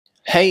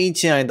嘿，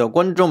亲爱的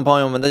观众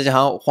朋友们，大家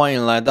好，欢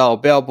迎来到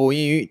标普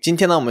英语。今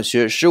天呢，我们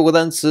学15个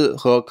单词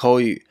和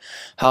口语。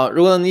好，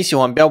如果你喜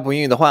欢标普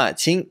英语的话，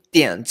请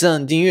点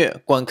赞、订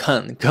阅、观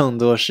看更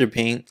多视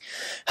频。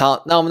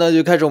好，那我们呢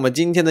就开始我们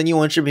今天的英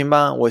文视频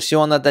吧。我希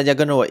望呢大家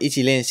跟着我一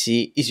起练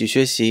习，一起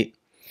学习。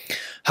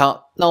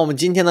好，那我们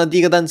今天的第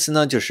一个单词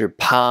呢就是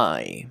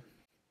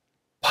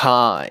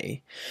pie。pie，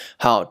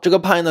 好，这个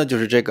pie 呢就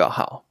是这个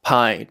好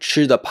pie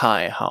吃的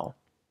pie 好。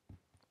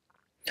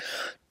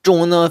中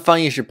文呢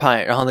翻译是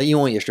派，然后呢英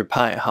文也是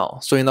派，好，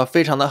所以呢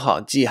非常的好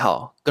记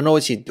好，跟着我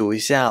一起读一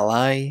下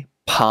来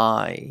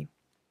pie。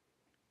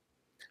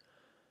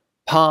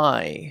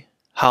 pie，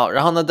 好，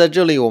然后呢在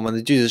这里我们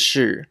的句子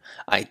是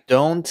I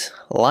don't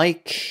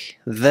like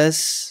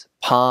this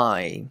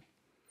pie。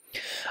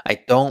 I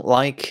don't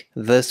like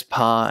this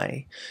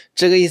pie，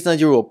 这个意思呢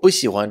就是我不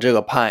喜欢这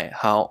个派，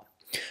好，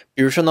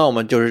比如说呢我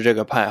们就是这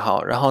个派，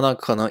好，然后呢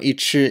可能一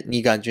吃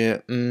你感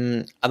觉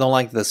I don't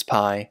like this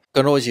pie，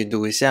 跟着我一起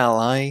读一下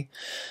来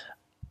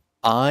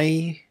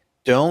I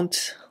don't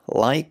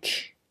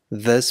like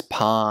this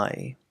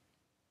pie。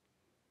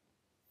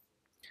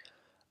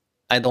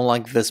 I don't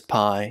like this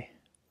pie，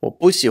 我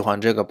不喜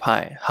欢这个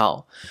派，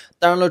好，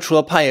当然了除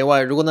了派以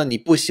外，如果呢你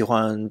不喜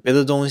欢别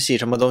的东西，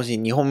什么东西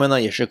你后面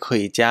呢也是可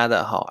以加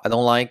的，好， I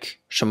don't like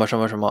什么什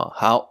么什么，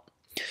好，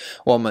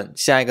我们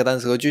下一个单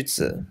词和句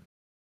子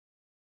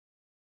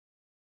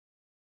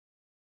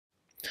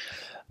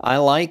I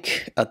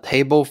like a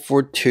table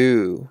for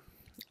two.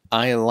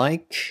 I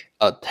like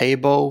a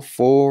table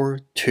for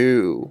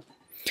two.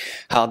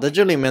 好，在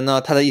这里面呢，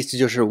它的意思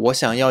就是我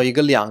想要一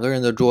个2个人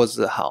的桌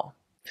子。好，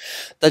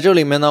在这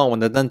里面呢，我们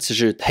的单词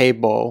是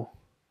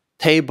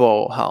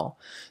table。table 好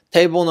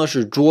 ，table 呢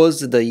是桌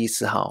子的意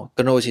思。好，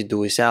跟着我一起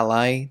读一下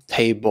来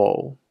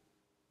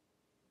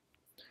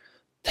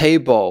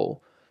table。table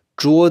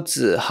桌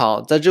子。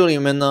好，在这里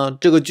面呢，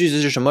这个句子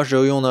是什么时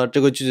候用呢？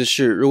这个句子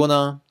是如果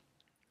呢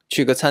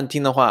去个餐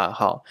厅的话，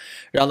好，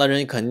然后呢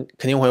人肯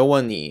定会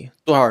问你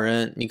多少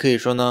人，你可以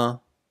说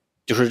呢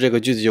就是这个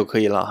句子就可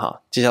以了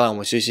哈。接下来我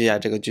们学习一下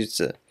这个句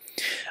子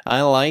I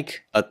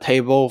like a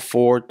table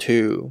for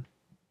two.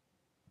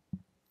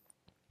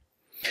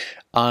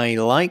 I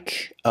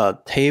like a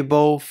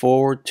table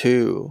for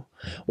two.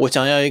 我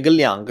想要一个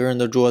2个人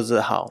的桌子。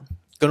好，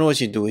跟着我一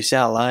起读一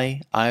下来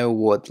I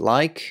would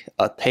like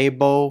a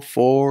table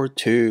for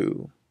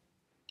two.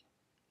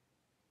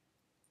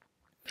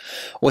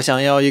 我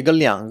想要一个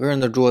2个人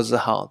的桌子。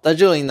好，在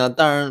这里呢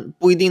当然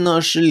不一定呢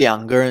是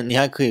2个人，你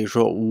还可以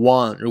说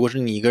one， 如果是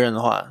你一个人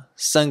的话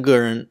，3个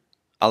人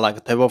I like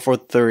a table for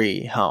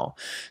three。 好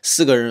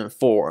，4个人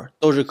four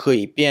都是可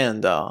以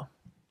变的。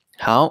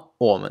好，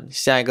我们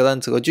下一个单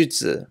词和句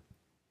子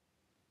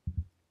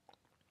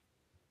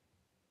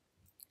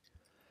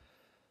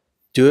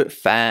Do it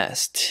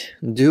fast.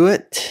 Do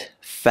it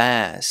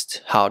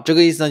fast。 好，这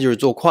个意思呢就是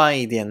做快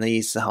一点的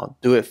意思。好，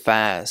 Do it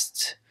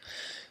fast。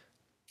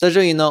在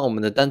这里呢，我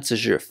们的单词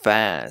是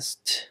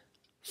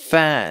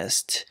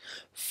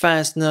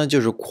fast。fast 呢就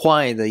是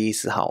快的意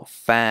思。好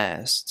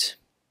fast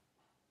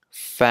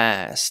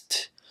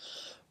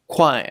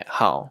快。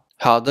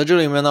好，在这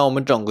里面呢，我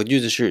们整个句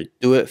子是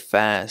do it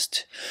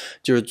fast，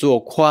 就是做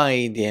快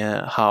一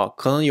点。好，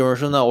可能有人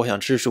说呢，我想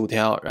吃薯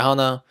条，然后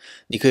呢，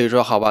你可以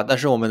说好吧，但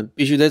是我们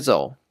必须得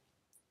走，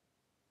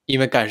因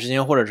为赶时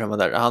间或者什么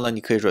的。然后呢，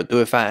你可以说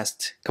do it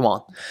fast，come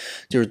on，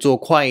 就是做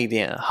快一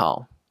点。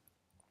好。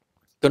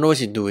跟着我一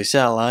起读一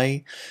下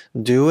来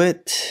Do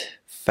it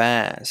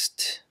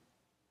fast。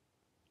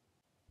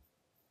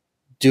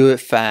 Do it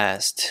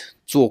fast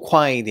做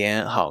快一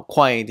点。好，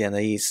快一点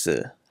的意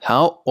思。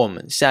好，我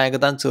们下一个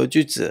单词和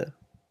句子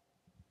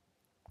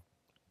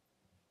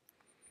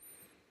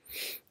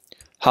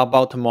How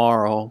about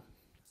tomorrow?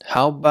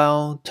 How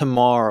about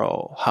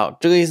tomorrow? 好，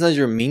这个意思呢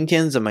就是明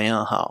天怎么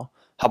样。好，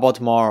 How about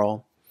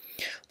tomorrow?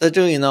 在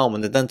这里呢，我们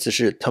的单词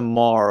是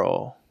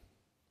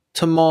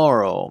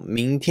tomorrow。tomorrow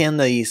明天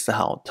的意思。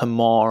好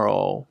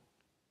tomorrow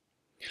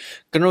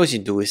跟着我一起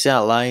读一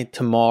下来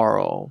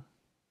tomorrow。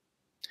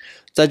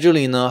 在这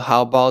里呢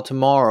how about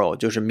tomorrow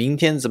就是明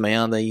天怎么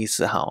样的意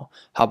思。好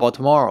how about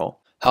tomorrow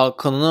好，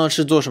可能呢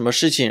是做什么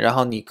事情，然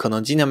后你可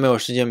能今天没有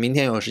时间，明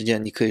天有时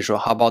间，你可以说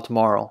how about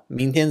tomorrow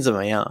明天怎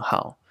么样。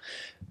好，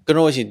跟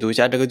着我一起读一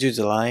下这个句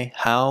子来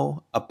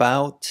how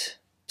about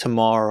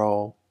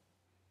tomorrow。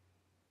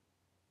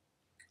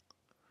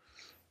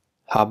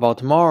 How about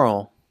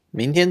tomorrow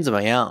明天怎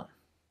么样？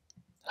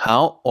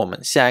好，我们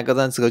下一个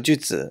单词和句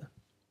子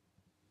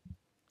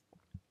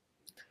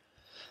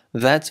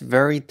That's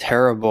very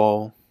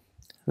terrible.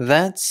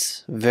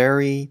 That's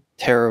very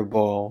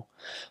terrible.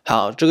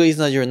 好，这个意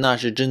思呢就是那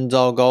是真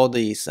糟糕的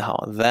意思。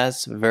好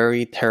That's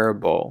very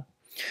terrible。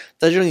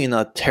 在这里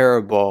呢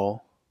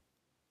terrible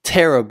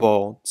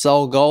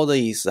糟糕的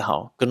意思。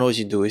好，跟着我一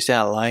起读一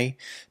下来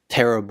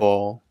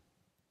terrible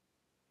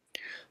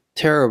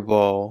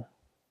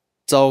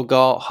糟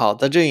糕。好，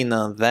在这里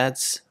呢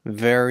That's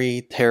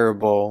very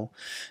terrible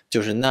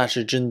就是那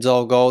是真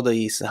糟糕的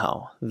意思。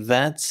好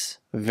That's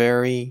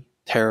very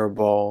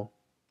terrible。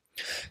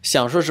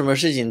 想说什么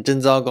事情真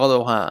糟糕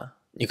的话，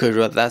你可以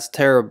说 That's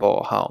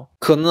terrible。好，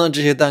可能呢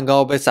这些蛋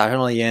糕被撒上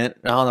了盐，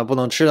然后呢不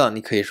能吃了，你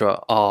可以说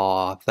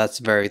Oh,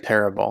 that's very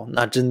terrible。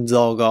那真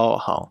糟糕。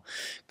好，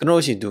跟着我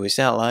一起读一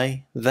下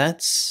来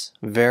That's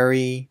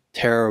very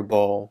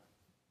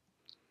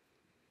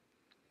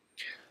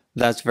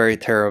terrible。That's very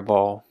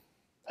terrible。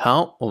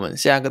好，我们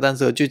下个单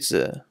词和句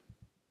子。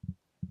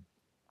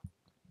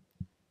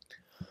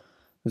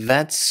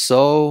That's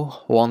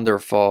so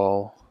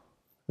wonderful.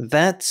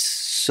 That's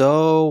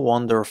so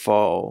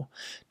wonderful.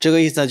 这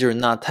个意思呢，就是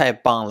那太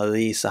棒了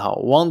的意思。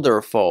好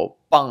 ，wonderful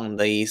棒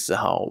的意思。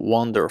好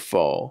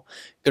 ，wonderful，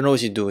 跟着我一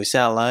起读一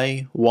下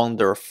来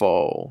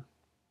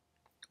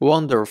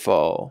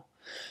 ，wonderful，wonderful。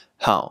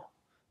好，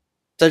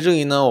在这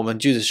里呢，我们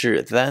句子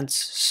是 That's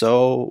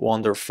so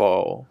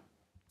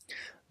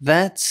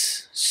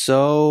wonderful。That's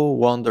so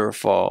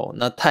wonderful.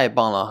 那太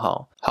棒了，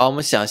好，我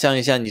们想象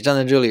一下，你站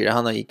在这里，然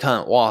后呢，一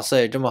看，哇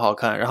塞，这么好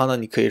看，然后呢，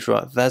你可以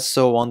说 That's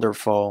so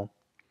wonderful。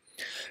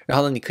然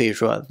后呢，你可以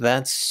说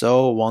That's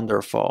so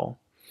wonderful。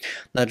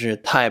那这是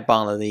太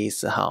棒了的意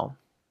思，好，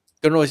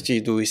跟着我一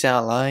起读一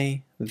下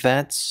来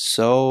That's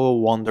so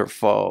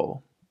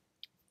wonderful。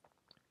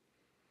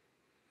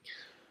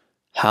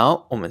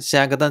好，我们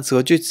下一个单词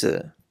和句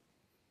子。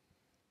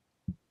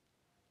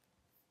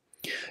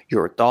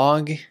Your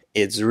dog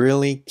is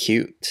really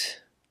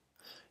cute.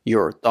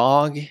 Your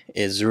dog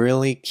is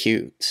really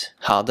cute.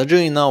 好，在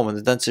这里呢，我们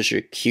的单词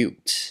是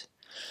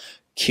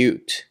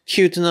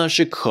cute。cute 呢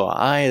是可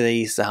爱的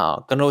意思，好，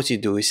跟着我一起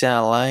读一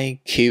下来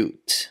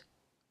cute。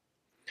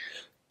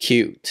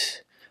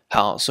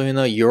好，所以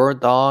呢 your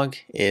dog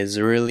is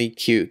really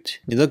cute.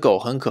 你的狗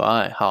很可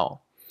爱，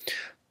好，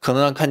可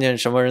能看见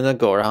什么人的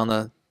狗，然后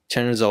呢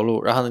牵着走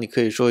路，然后呢你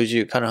可以说一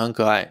句看着很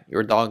可爱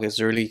Your dog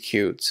is really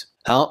cute。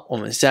好，我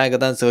们下一个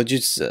单词和句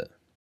子。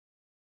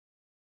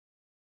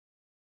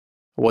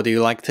What do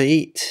you like to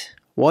eat?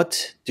 What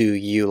do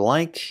you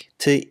like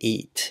to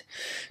eat?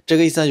 这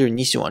个意思呢，就是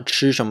你喜欢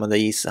吃什么的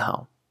意思。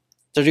好，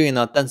在这里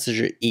呢，单词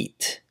是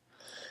eat，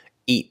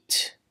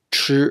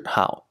吃。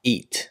好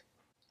 ，eat，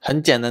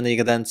 很简单的一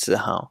个单词。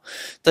好，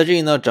在这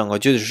里呢，整个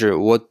句子是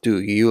What do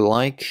you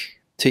like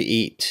to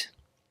eat?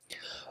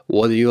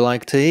 What do you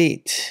like to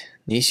eat?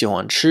 你喜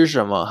欢吃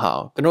什么？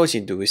好，跟着我一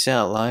起读一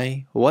下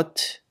来 What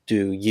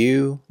do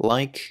you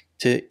like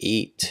to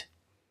eat?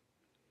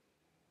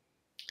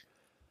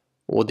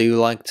 What do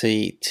you like to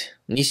eat?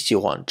 你喜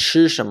欢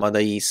吃什么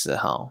的意思。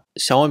好，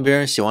想问别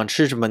人喜欢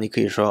吃什么，你可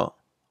以说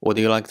What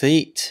do you like to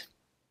eat?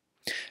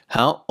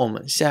 好，我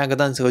们下一个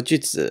单词和句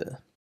子。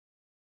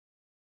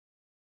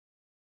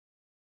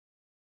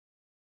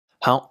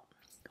好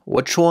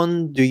 ，Which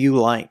one do you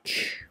like?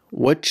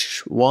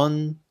 Which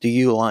one do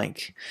you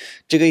like?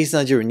 这个意思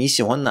呢，就是你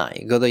喜欢哪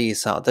一个的意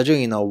思。好，在这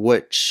里呢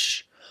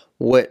which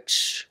的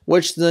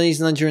意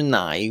思呢，就是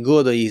哪一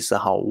个的意思。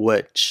好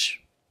which，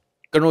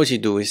 跟着我一起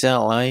读一下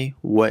来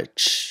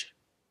which。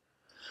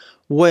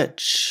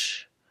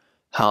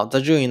好，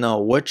在这里呢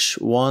which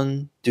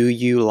one do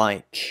you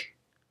like?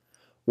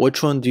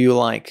 Which one do you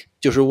like?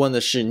 就是问的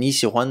是你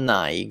喜欢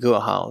哪一个。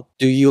好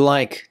do you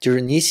like 就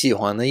是你喜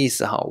欢的意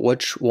思。好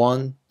which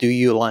one do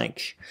you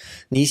like?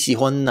 你喜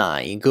欢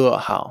哪一个。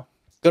好，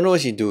跟着我一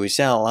起读一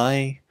下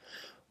来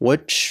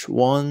which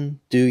one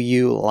do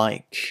you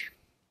like?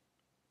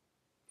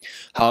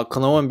 好，可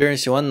能问别人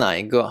喜欢哪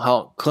一个。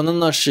好，可能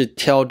呢是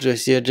挑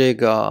这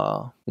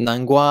个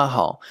南瓜。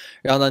好，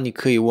然后呢你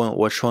可以问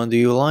which one do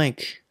you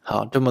like?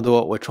 好，这么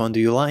多 which one do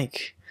you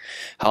like?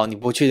 好，你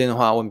不确定的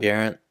话问别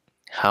人。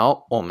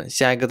好，我们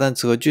下一个单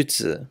词和句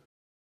子。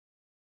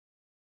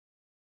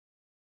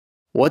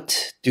What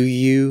do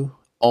you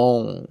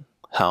own?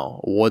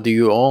 好 ，What do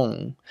you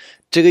own?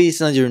 这个意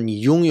思呢，就是你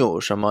拥有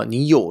什么，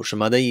你有什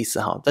么的意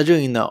思。好，在这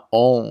里呢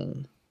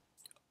 ，own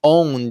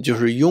就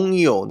是拥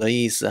有的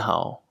意思。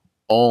好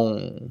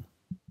 ，own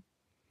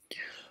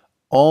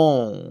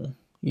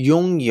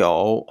拥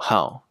有。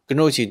好，跟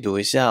着我一起读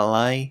一下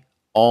来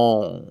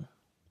 ，own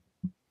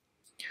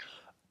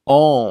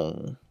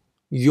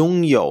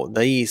拥有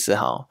的意思。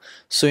好，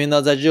所以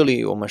呢，在这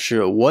里我们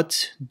是 What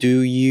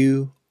do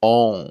you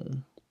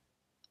own?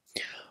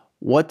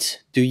 What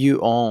do you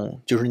own?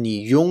 就是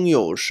你拥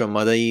有什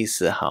么的意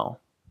思。好，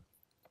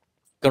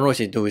跟着我一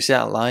起读一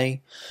下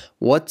来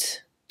What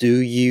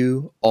do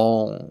you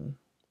own?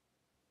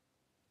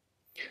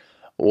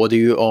 What do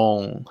you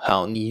own?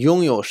 好，你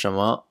拥有什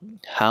么？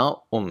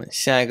好，我们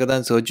下一个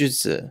单词和句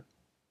子。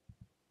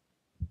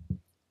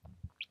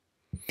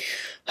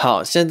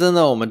好，现在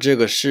呢，我们这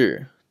个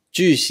是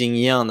句型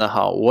一样的。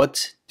好 ，What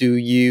do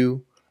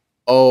you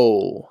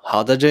owe?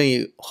 好，在这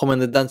里后面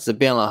的单词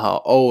变了。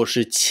好 ，owe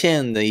是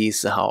欠的意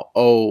思。好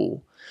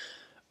 ，owe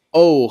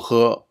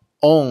和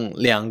own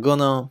两个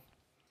呢，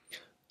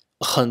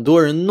很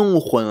多人弄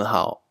混。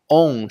好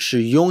 ，own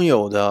是拥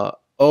有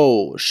的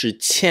 ，owe 是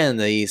欠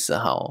的意思。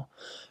好，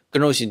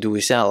跟着我一起读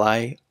一下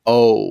来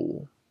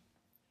 ，owe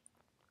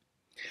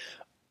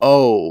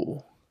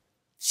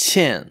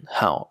欠。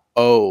好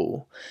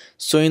 ，owe。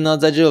所以呢，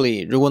在这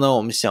里，如果呢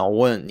我们想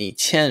问你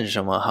欠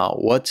什么，好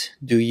 ，What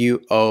do you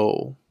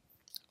owe?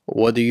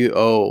 What do you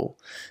owe?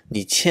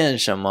 你欠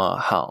什么？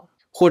好，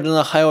或者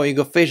呢，还有一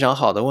个非常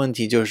好的问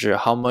题就是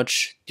How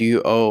much do you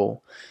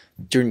owe？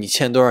 就是你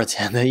欠多少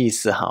钱的意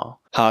思哈。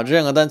好，这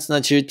两个单词呢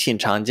其实挺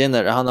常见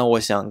的，然后呢，我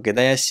想给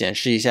大家显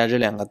示一下这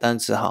两个单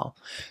词哈。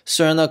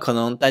虽然呢，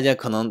大家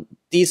可能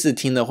第一次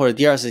听的或者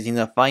第二次听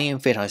的发音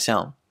非常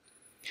像，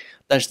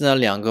但是呢，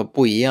两个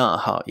不一样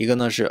哈。一个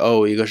呢是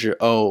o， 一个是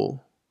o，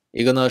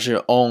 一个呢是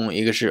on，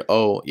 一个是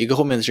o， 一个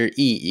后面是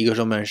e， 一个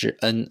后面是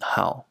n。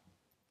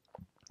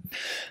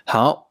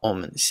好，我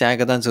们下一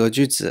个单词和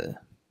句子。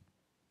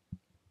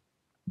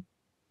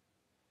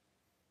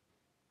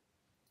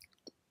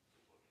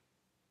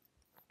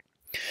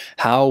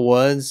How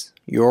was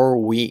your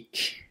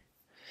week?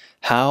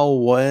 How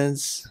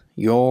was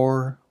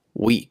your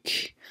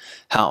week?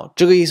 好，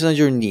这个意思呢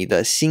就是你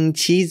的星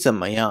期怎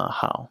么样？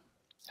好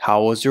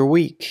 ，How was your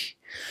week?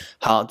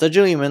 好，在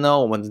这里面呢，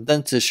我们的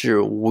单词是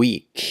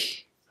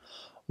week，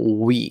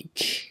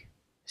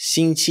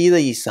 星期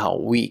的意思。好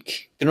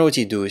 ，week， 跟着我一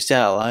起读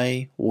下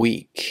来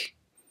 ，week。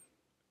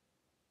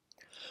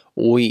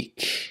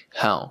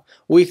好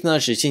 ，week 呢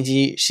是星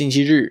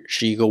期日，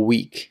是一个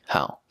week。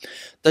好，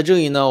在这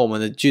里呢，我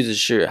们的句子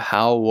是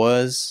How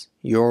was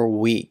your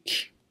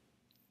week?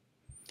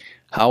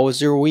 How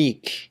was your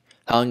week?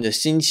 好，你的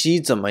星期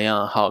怎么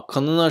样？好，可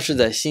能呢是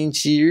在星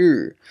期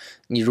日。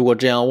你如果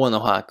这样问的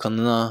话，可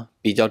能呢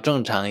比较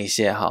正常一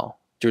些。好，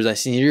就是在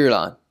星期日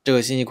了，这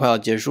个星期快要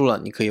结束了，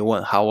你可以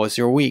问 How was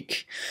your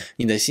week?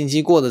 你的星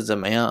期过得怎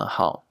么样？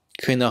好，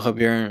可以呢和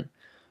别人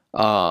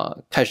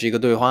开始一个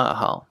对话。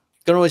好。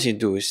跟着我一起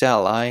读下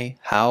来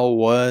How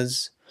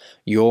was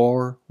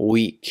your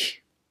week?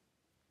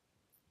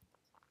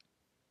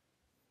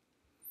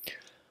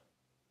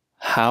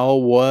 How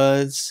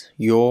was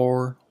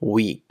your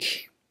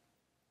week?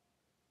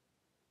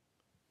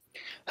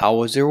 How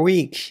was your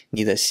week?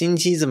 你的星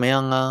期怎么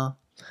样啊？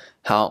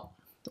好，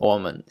我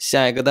们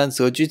下一个单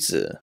词和句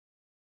子。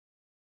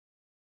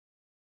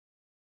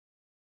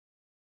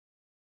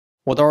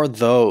What are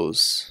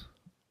those?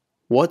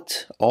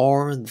 What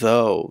are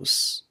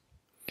those?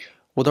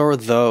 What are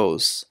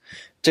those?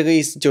 这个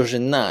意思就是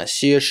那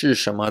些是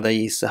什么的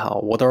意思。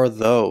好 ，What are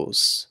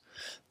those?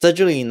 在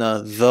这里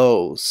呢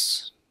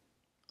 ，those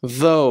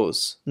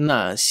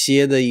那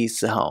些的意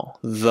思。好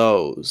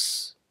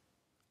 ，those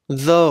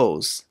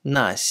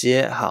那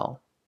些。好，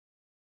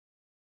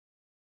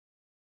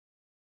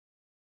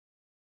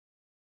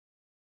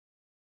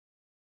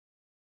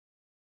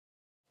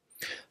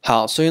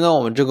好，所以呢，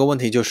我们这个问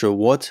题就是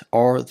What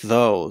are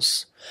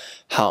those?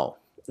 好。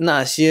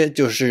那些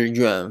就是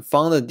远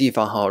方的地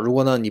方哈。如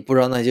果呢你不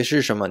知道那些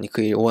是什么，你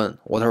可以问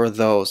What are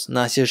those？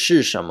 那些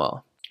是什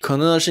么？可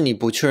能呢是你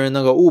不确认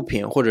那个物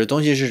品或者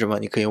东西是什么，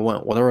你可以问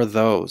What are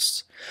those？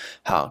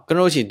 好，跟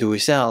着我一起读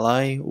下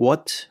来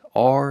What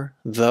are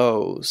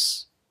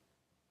those？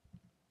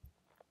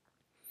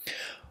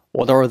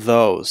 What are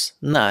those？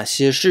 那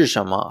些是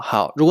什么？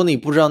好，如果你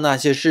不知道那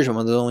些是什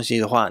么的东西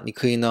的话，你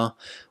可以呢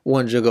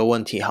问这个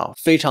问题。好，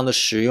非常的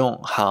实用。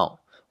好，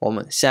我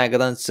们下一个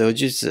单词和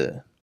句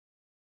子。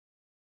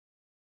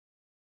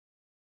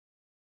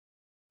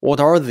What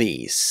are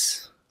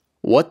these?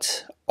 What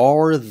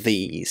are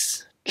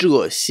these?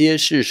 这些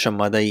是什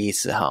么的意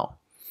思？好，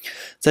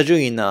在这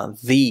里呢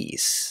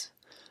these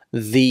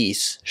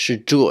是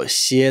这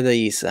些的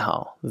意思。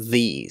好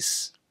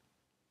these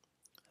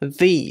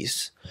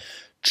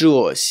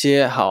这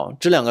些。好，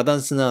这两个单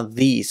词呢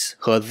these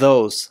和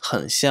those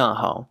很像。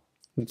好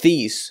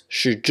these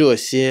是这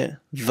些，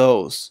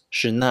 those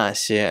是那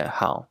些。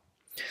好，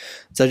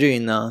在这里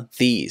呢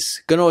these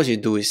跟着我一起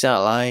读下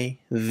来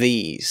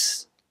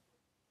these。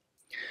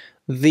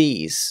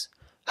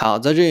好，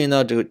在这里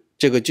呢，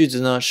这个句子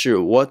呢是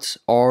What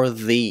are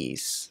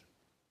these?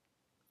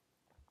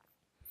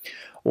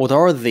 What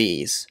are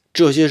these?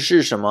 这些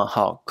是什么？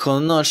好，可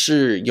能呢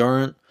是有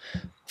人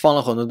放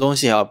了很多东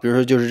西啊，比如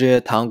说就是这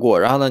些糖果，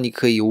然后呢你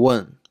可以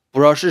问，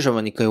不知道是什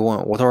么，你可以问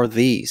What are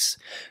these?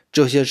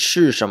 这些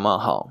是什么？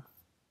好，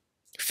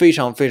非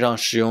常非常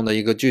实用的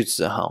一个句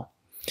子。好，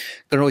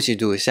跟着我一起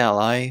读下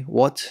来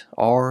What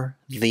are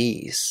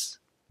these?What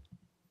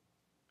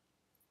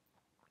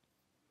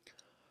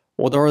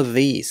are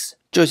these?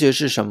 这些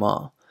是什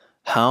么？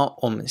好，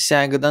我们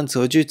下一个单词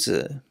和句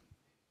子。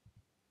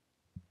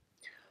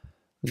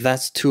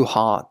That's too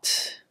hot.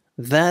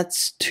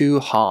 That's too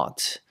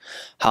hot.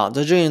 好，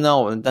在这里呢，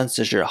我们的单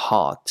词是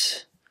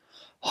hot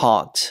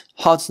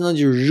呢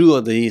就是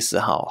热的意思。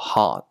好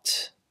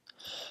hot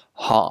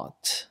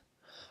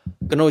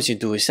跟着我一起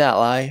读下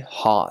来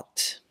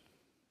hot。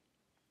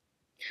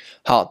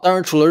好，当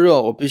然除了热，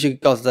我必须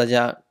告诉大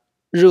家，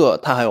热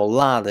它还有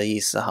辣的意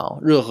思。好，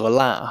热和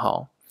辣。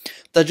好。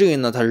在这里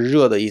呢，它是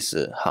热的意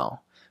思。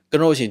好，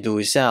跟着我一起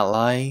读下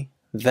来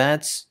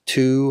That's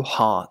too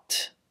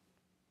hot.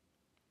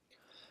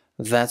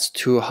 That's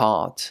too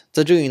hot.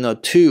 在这里呢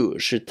too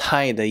是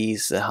太的意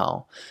思。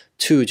好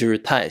too 就是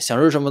太，想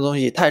说什么东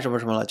西太什么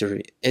什么了，就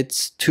是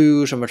It's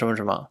too 什么什么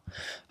什么。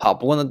好，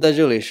不过呢在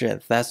这里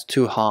是 That's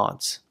too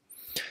hot.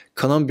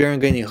 可能别人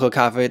给你喝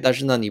咖啡，但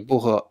是呢你不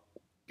喝，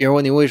别人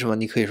问你为什么，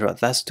你可以说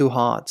That's too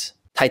hot.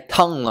 太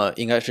烫了，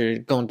应该是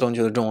更正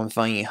确的中文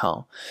翻译。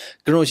好，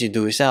跟着我一起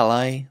读下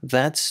来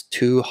 ，That's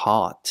too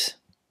hot.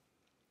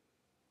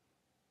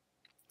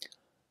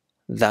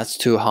 That's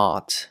too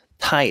hot.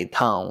 太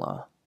烫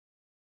了。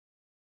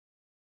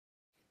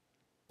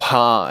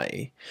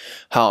Pie，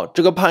 好，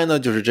这个派呢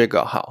就是这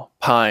个好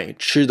，pie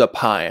吃的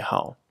派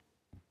好。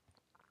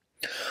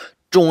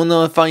中文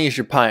呢翻译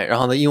是派，然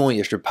后呢英文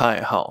也是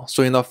派好，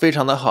所以呢非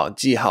常的好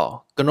记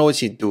好，跟着我一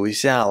起读一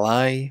下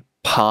来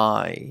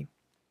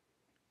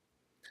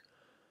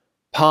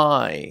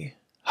pie。Pie，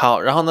 好，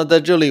然后呢，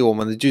在这里我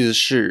们的句子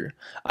是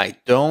I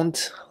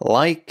don't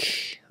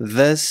like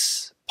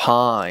this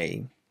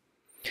pie.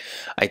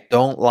 I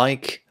don't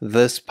like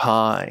this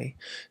pie.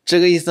 这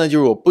个意思呢，就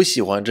是我不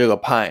喜欢这个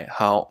派。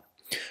好，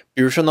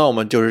比如说呢，我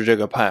们就是这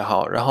个派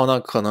好，然后呢，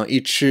可能一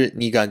吃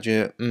你感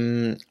觉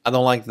I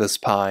don't like this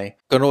pie.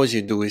 跟着我一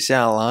起读一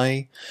下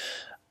来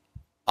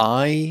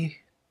I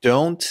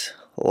don't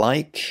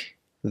like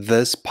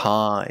this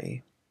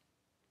pie.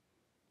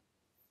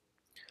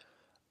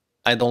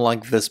 I don't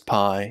like this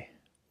pie.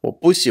 我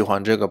不喜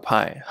欢这个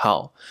派。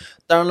好，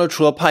当然了，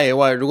除了派以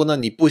外，如果呢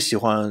你不喜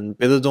欢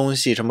别的东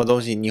西，什么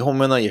东西，你后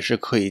面呢也是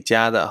可以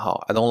加的。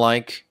好 ，I don't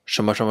like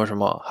什么什么什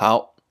么。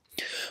好，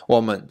我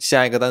们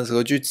下一个单词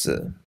和句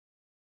子。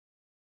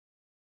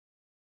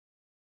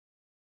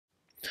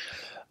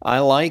I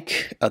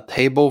like a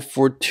table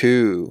for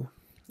two.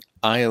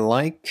 I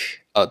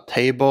like a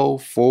table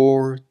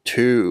for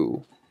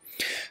two.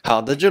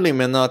 好，在这里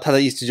面呢，它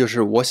的意思就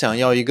是我想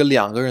要一个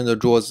2个人的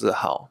桌子。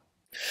好。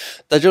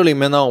在这里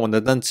面呢，我们的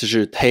单词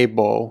是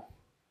table，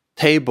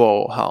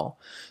 好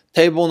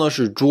 ，table 呢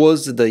是桌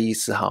子的意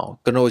思，好，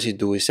跟着我一起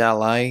读一下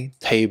来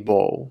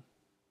table，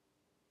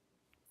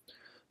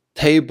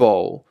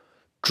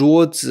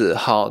 桌子，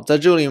好，在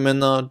这里面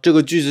呢，这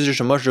个句子是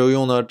什么时候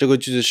用呢？这个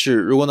句子是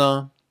如果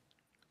呢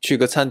去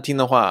个餐厅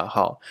的话，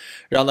好，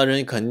然后呢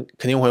人肯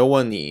定会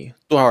问你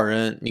多少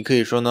人，你可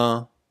以说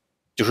呢，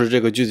就是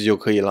这个句子就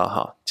可以了，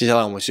哈。接下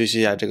来我们学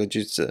习一下这个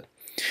句子。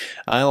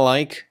I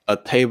like a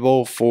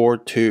table for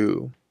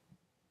two.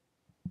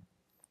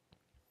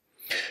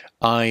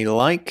 I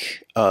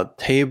like a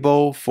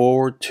table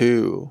for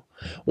two.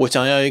 我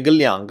想要一个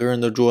2个人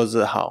的桌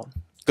子，好，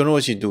跟着我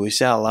一起读一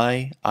下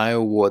来。I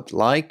would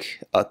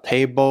like a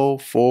table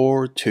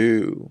for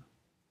two.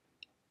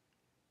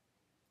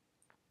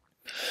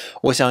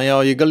 我想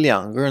要一个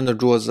2个人的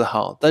桌子，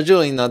好，在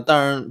这里呢，当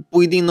然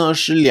不一定呢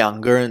是2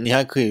个人，你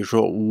还可以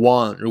说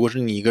one。如果是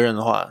你一个人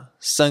的话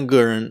，3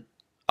个人。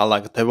I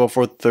like a table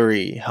for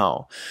three.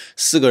 好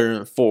，4个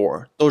人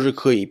four 都是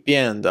可以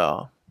变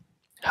的。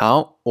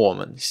好，我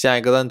们下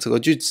一个单词和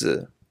句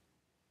子。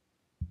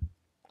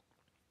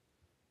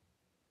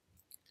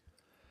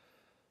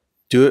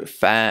Do it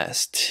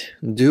fast.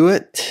 Do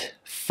it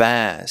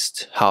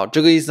fast. 好，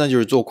这个意思呢就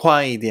是做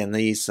快一点的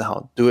意思。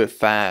好 ，Do it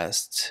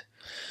fast.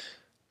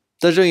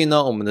 在这里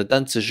呢，我们的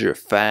单词是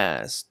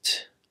fast.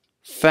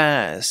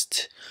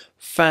 Fast.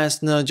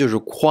 Fast 呢就是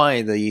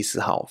快的意思。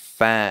好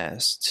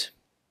 ，fast.Fast，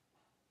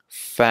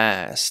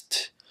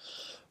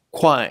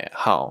 快，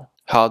好，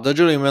好的，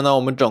这里面呢，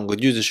我们整个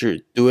句子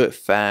是 do it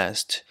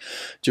fast，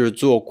 就是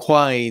做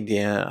快一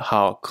点。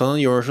好，可能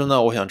有人说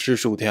呢，我想吃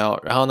薯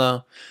条，然后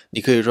呢，你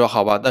可以说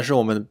好吧，但是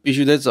我们必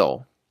须得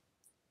走，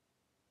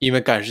因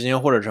为赶时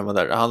间或者什么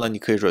的。然后呢，你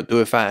可以说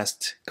do it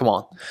fast，come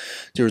on，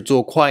 就是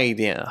做快一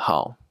点。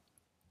好，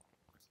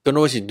跟着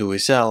我一起读一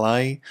下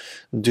来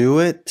 ，do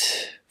it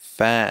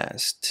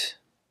fast，do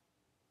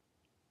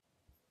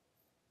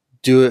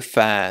it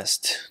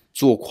fast。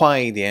做快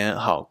一点，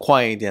好，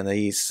快一点的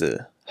意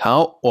思。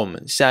好，我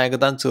们下一个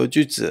单词和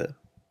句子。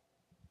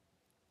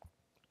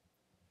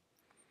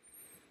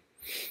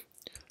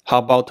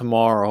How about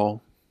tomorrow?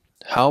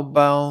 How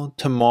about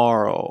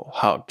tomorrow?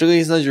 好，这个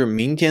意思呢就是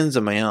明天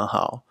怎么样？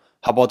好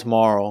 ，How about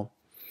tomorrow?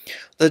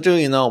 在这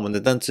里呢，我们的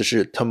单词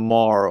是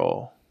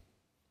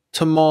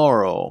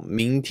tomorrow。tomorrow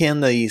明天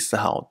的意思。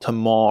好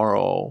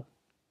 ，tomorrow。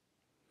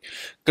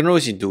跟着我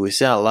一起读一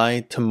下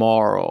来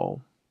tomorrow。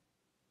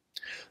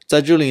在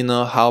这里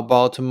呢 ，How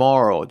about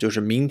tomorrow 就是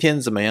明天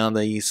怎么样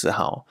的意思。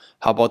好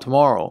 ，How about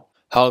tomorrow？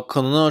 好，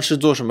可能呢是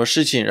做什么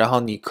事情，然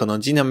后你可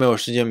能今天没有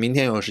时间，明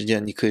天有时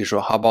间，你可以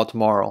说 How about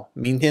tomorrow？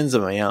 明天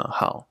怎么样？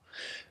好，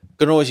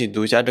跟着我一起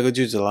读一下这个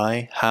句子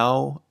来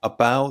 ，How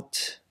about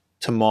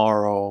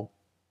tomorrow？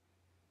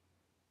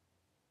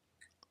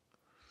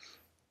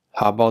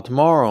 How about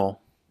tomorrow？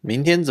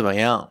 明天怎么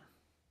样？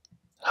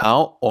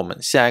好，我们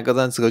下一个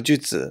单词和句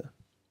子。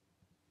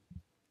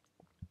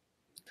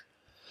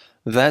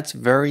That's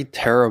very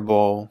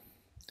terrible.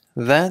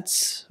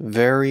 That's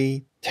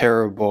very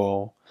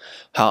terrible.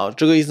 好，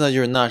这个意思呢就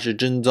是那是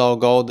真糟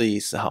糕的意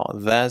思。好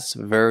 ，That's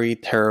very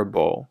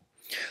terrible。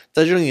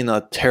在这里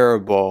呢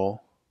 ，terrible，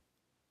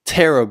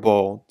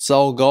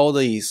 糟糕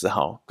的意思。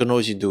好，跟着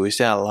我一起读一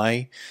下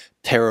来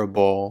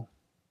 ，terrible，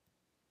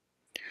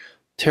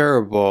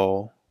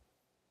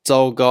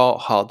 糟糕。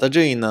好，在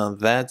这里呢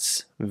 ，That's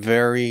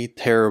very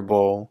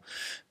terrible，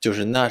 就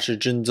是那是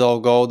真糟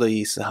糕的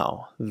意思。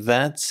好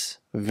 ，That's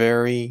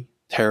very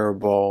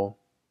terrible。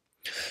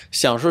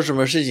想说什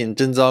么事情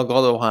真糟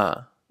糕的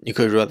话，你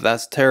可以说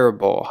That's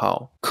terrible。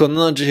好，可能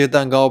呢这些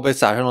蛋糕被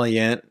撒上了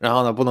盐，然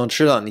后呢不能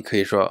吃了，你可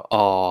以说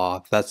Oh,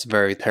 that's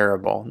very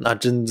terrible。那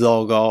真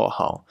糟糕。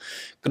好，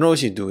跟着我一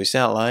起读一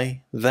下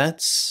来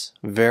That's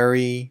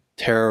very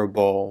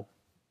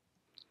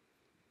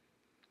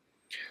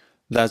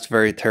terrible。That's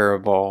very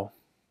terrible。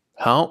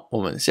好，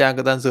我们下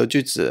个单词和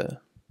句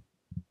子。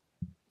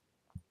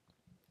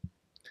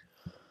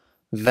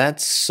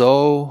That's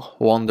so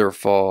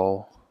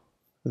wonderful.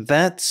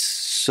 That's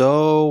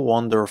so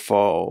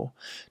wonderful.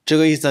 这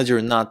个意思呢，就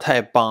是那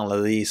太棒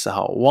了的意思。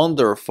好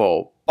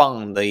 ，wonderful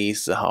棒的意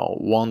思。好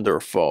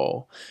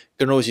 ，wonderful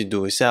跟着我一起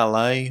读下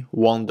来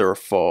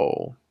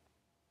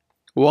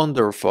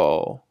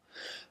 ，wonderful，wonderful。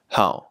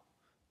好，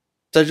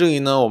在这里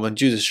呢，我们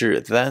句子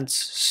是 That's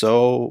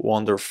so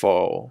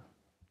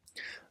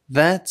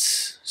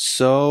wonderful。That's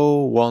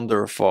so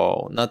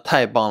wonderful， 那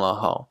太棒了，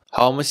好，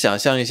我们想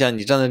象一下，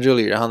你站在这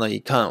里，然后呢，一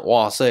看，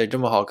哇塞，这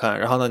么好看，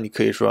然后呢，你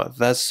可以说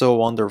That's so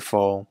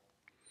wonderful，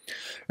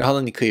 然后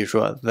呢，你可以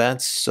说 That's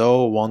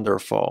so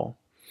wonderful，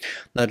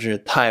 那这是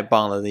太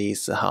棒了的意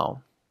思，好，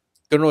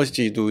跟着我一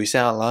起读一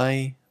下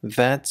来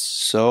 ，That's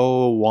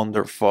so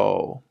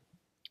wonderful。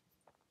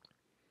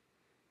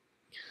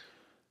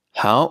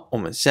好，我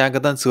们下一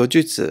个单词和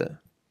句子。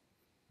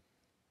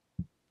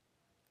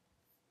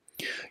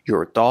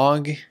Your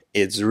dog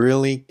is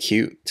really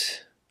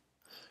cute.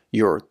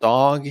 Your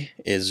dog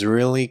is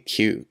really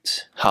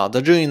cute. 好，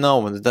在这里呢，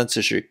我们的单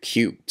词是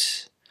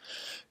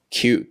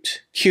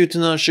cute。cute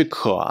呢是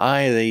可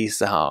爱的意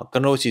思。好，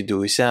跟着我一起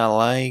读一下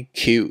来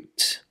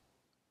cute。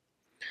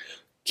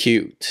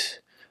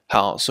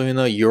好，所以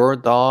呢 your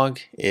dog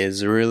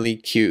is really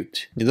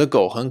cute。你的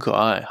狗很可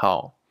爱。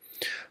好，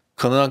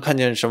可能看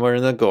见什么人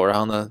的狗，然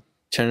后呢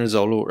牵着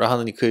走路，然后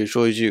呢你可以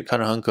说一句看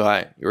着很可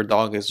爱 Your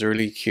dog is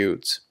really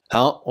cute。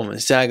好，我们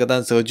下一个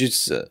单词和句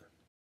子。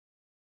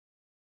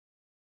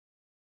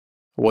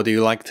What do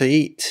you like to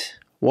eat?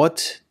 What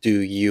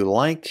do you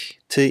like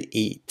to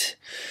eat?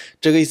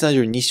 这个意思呢，就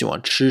是你喜欢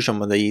吃什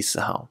么的意思。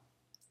好，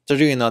在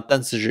这里呢，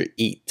单词是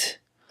eat，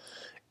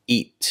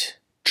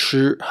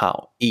吃。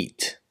好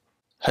 ，eat，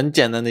 很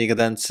简单的一个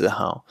单词。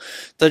好，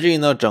在这里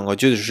呢，整个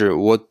句子是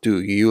What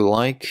do you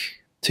like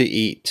to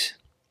eat?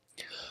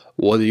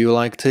 What do you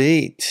like to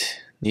eat?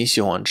 你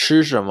喜欢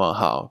吃什么？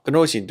好，跟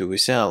着我一起读一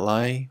下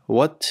来。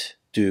What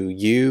do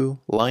you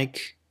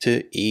like to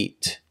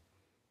eat?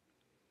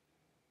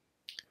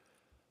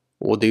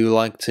 What do you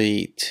like to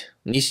eat?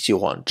 你喜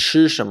欢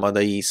吃什么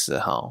的意思？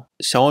好，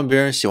想问别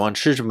人喜欢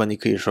吃什么，你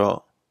可以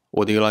说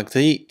What do you like to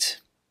eat?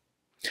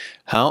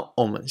 好，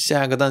我们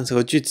下一个单词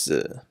和句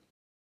子。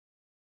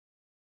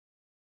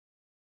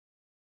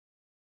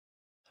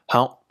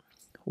好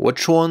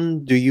 ，Which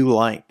one do you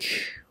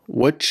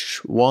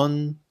like?Which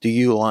one do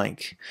you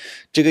like?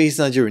 这个意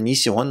思呢，就是你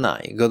喜欢哪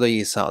一个的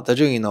意思啊。在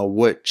这里呢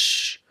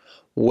which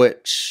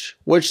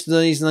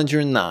的意思呢，就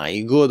是哪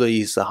一个的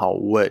意思。好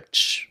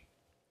which，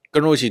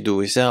 跟着我一起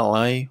读一下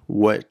来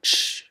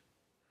which。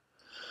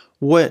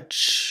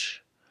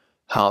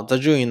好，在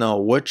这里呢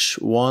which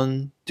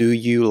one do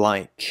you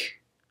like?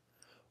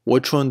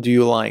 Which one do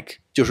you like?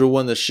 就是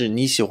问的是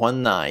你喜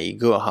欢哪一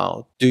个。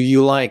好 do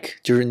you like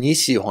就是你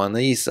喜欢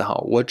的意思。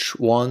好 which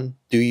one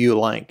do you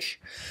like?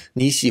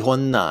 你喜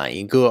欢哪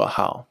一个？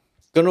好，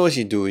跟着我一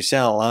起读一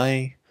下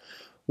来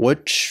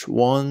Which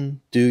one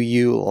do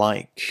you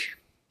like?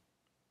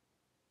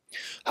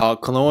 好，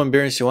可能问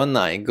别人喜欢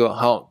哪一个？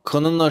好，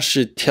可能呢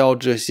是挑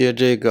这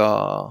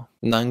个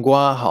南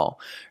瓜。好，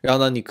然后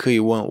呢你可以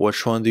问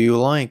Which one do you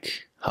like?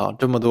 好，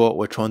这么多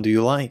Which one do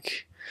you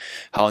like?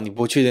 好，你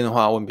不确定的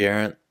话问别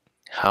人。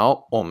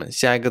好，我们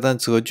下一个单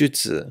词和句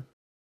子。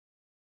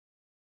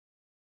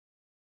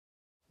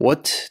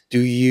What do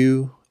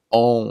you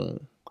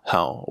own?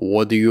 好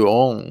 ，What do you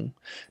own?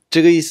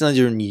 这个意思呢，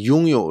就是你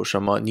拥有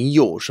什么，你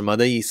有什么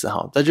的意思。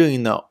好，在这里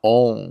呢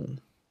 ，own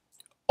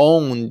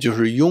就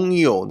是拥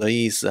有的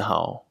意思。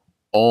好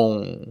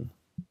 ，own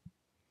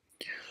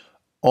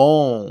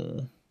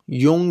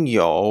拥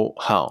有。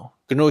好，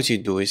跟着我一起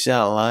读一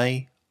下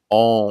来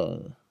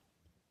 ，own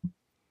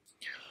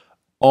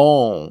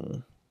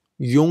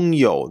拥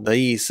有的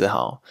意思。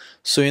好，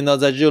所以呢，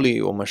在这里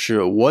我们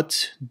是 What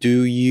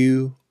do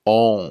you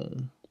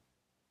own?What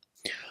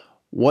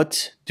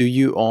do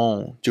you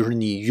own? 就是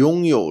你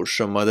拥有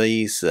什么的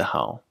意思。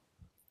好，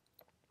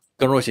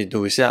跟着我一起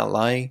读一下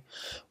来。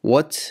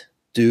What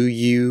do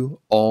you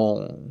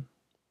own?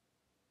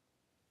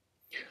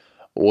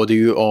 What do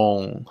you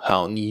own?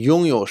 好，你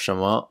拥有什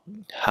么？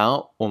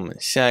好，我们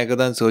下一个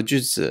单词和句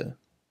子。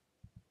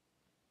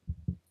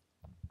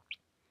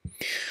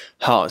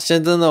好，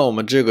现在呢，我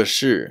们这个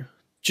是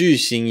句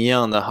型一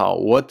样的。好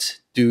 ，What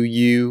do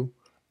you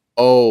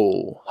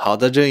owe？ 好，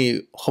在这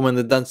里后面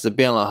的单词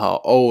变了。好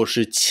 ，owe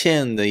是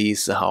欠的意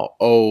思。好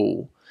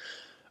 ，owe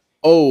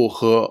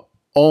和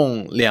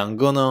own 两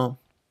个呢，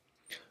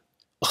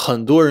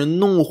很多人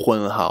弄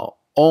混。好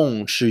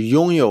 ，own 是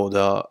拥有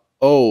的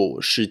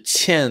 ，owe 是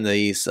欠的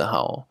意思。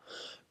好，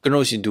跟着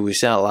我一起读一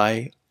下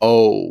来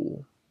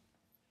 ，owe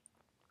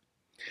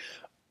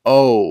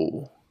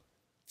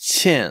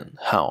欠，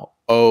好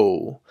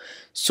owe。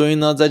所以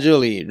呢，在这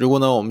里，如果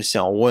呢我们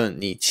想问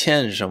你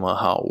欠什么，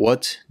好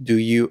What do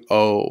you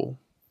owe？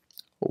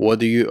 What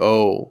do you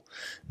owe？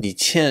 你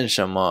欠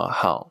什么？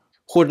好，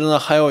或者呢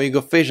还有一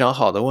个非常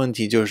好的问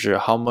题就是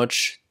How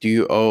much do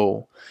you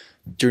owe？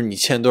 就是你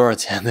欠多少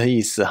钱的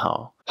意思。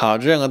好，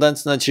这两个单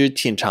词呢其实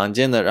挺常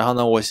见的，然后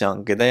呢我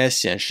想给大家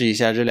显示一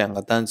下这两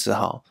个单词。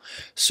好，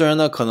虽然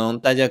呢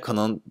大家可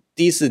能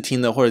第一次听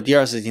的或者第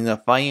二次听的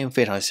发音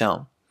非常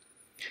像，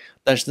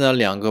但是呢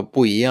两个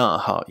不一样。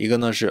好，一个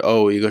呢是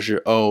o， 一个是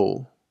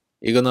o，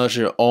 一个呢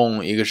是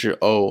on， 一个是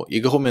o，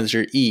 一个后面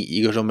是 e，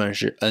 一个后面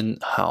是 n。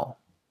好，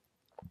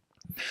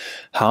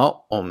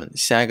我们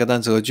下一个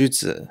单词和句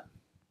子。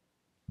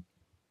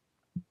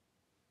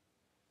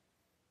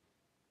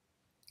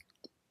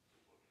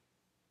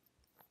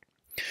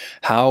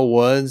How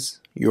was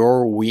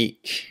your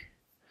week?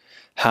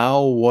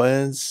 How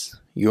was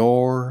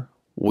your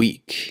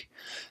week?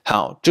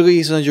 好，这个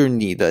意思呢就是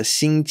你的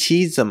星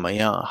期怎么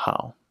样？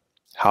好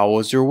 ，How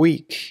was your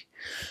week?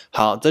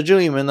 好，在这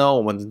里面呢，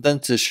我们的单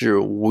词是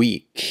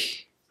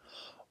week，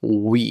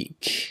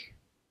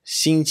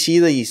 星期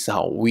的意思。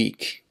好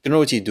 ，week， 跟着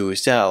我一起读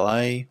下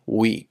来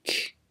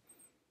 ，week。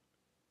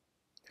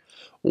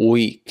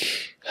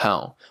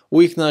好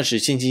 ，week 呢是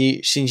星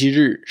期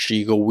日，是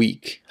一个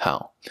week。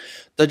好，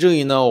在这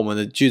里呢，我们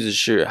的句子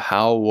是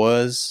How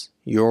was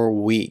your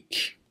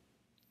week?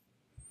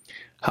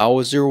 How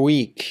was your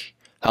week?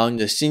 好，你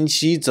的星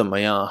期怎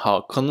么样？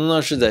好，可能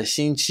呢是在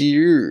星期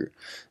日。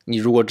你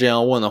如果这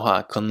样问的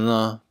话，可能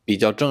呢比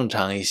较正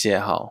常一些。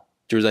好，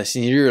就是在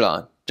星期日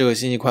了，这个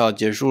星期快要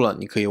结束了，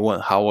你可以问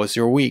How was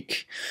your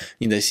week?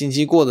 你的星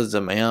期过得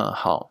怎么样？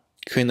好，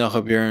可以呢和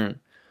别人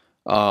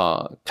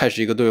开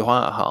始一个对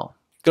话。好，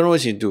跟着我一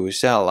起读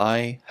下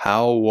来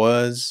How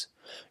was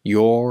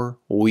your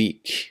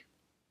week?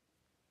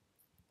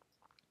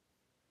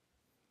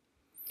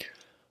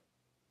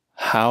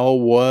 How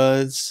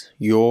was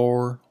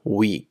your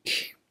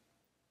week?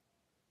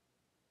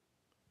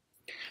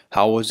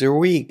 How was your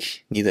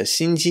week? 你的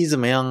星期怎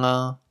么样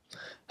啊？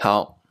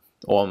好，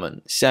我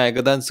们下一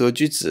个单词和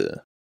句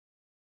子。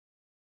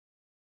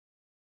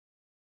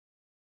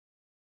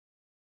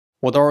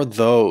What are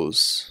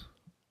those?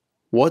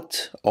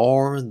 What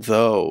are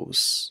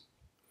those?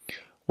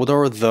 What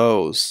are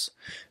those?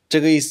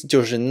 这个意思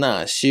就是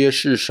那些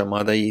是什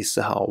么的意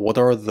思。好 ，What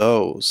are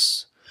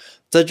those?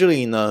 在这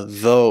里呢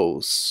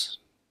 ，those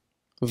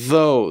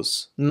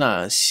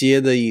那些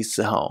的意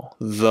思。好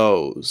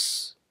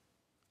 ，those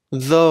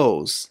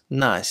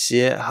那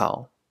些。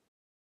好，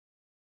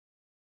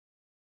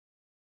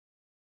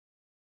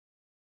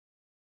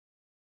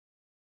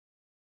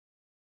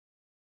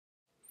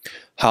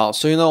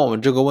所以呢，我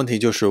们这个问题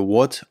就是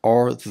What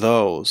are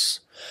those？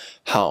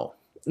 好，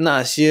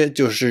那些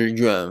就是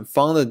远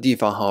方的地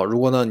方。好，如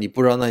果呢你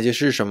不知道那些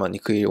是什么，你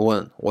可以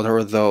问 What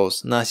are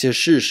those？ 那些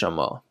是什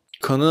么？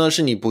可能呢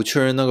是你不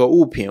确认那个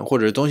物品或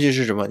者东西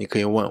是什么，你可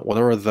以问 What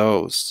are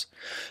those？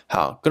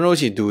 好，跟着我一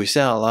起读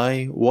下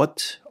来 What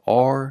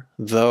are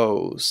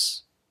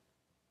those？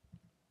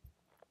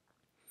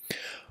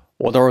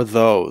 What are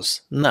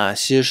those？ 那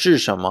些是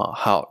什么？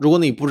好，如果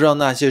你不知道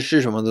那些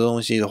是什么的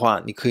东西的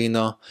话，你可以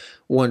呢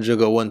问这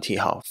个问题。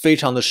好，非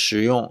常的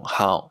实用。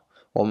好，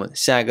我们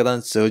下一个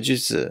单词和句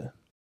子。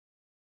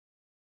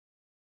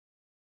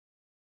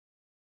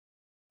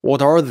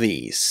What are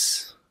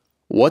these?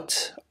 What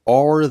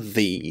are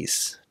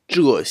these?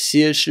 这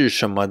些是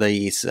什么的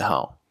意思？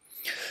好，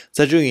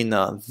在这里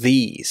呢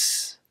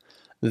these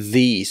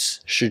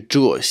是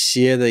这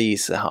些的意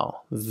思。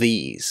好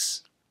these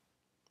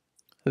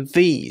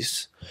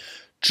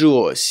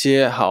这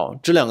些。好，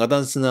这两个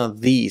单词呢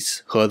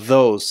these 和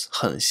those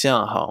很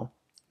像。好，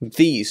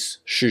 these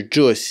是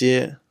这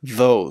些，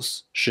 those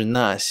是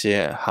那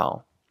些。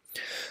好，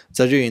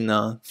在这里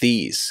呢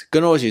these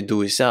跟着我一起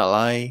读下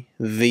来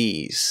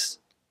these。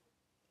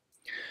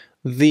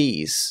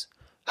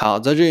好，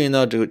在这里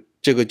呢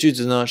这个句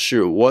子呢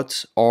是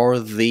What are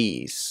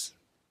these？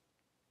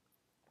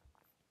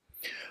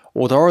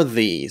 What are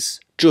these？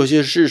 这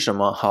些是什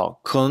么？好，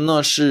可能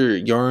呢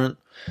是有人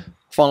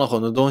放了很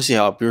多东西。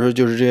好，比如说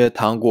就是这些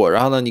糖果，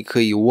然后呢你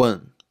可以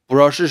问不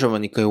知道是什么，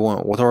你可以问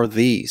What are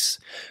these？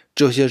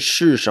 这些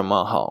是什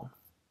么？好，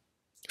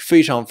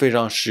非常非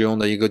常实用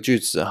的一个句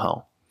子。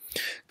好，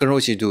跟着我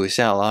一起读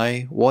下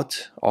来 What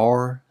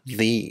are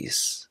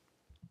these？What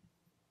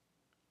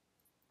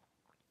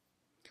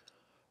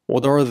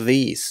are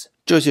these？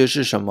 这些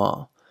是什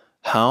么？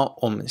好，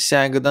我们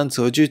下一个单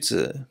词和句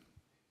子。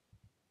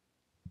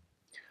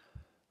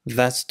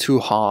That's too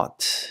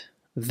hot.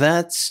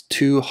 That's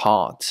too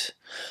hot.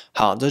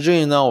 好，在这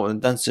里呢，我们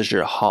的单词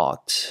是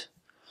hot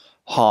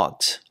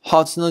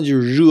呢就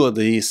是热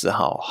的意思。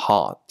好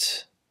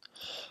hot，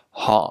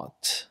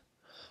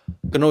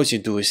 跟着我一起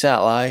读下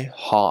来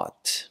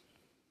hot。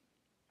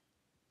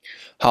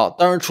好，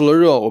当然除了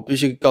热，我必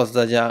须告诉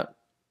大家。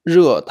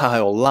热它还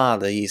有辣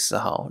的意思。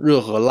好，热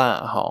和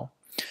辣。好，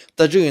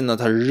在这里呢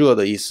它是热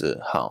的意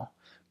思。好，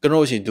跟着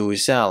我一起读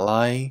下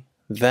来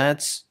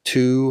That's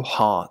too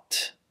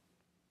hot。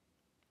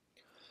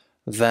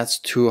That's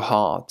too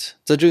hot。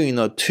在这里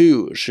呢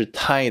too 是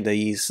太的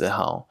意思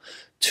哈。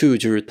too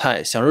就是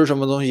太，想说什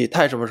么东西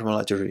太什么什么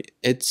了，就是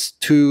it's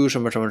too 什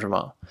么什么什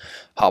么。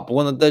好，不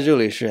过呢，在这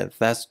里是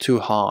that's too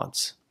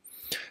hot。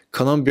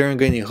可能别人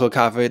给你喝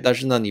咖啡，但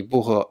是呢你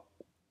不喝，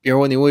别人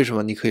问你为什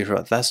么，你可以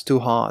说 that's too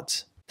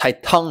hot。太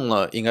烫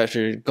了，应该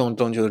是更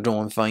正确的中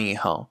文翻译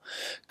哈。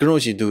跟着我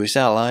一起读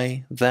下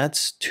来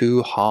 ，That's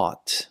too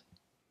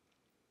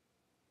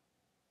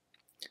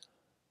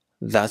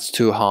hot。That's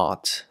too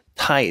hot，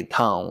 太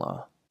烫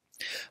了。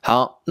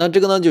好，那这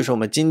个呢就是我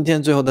们今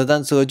天最后的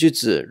单词和句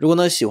子。如果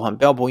呢喜欢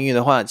标普英语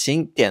的话，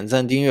请点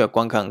赞、订阅、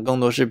观看更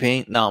多视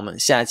频。那我们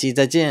下期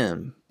再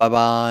见，拜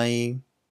拜。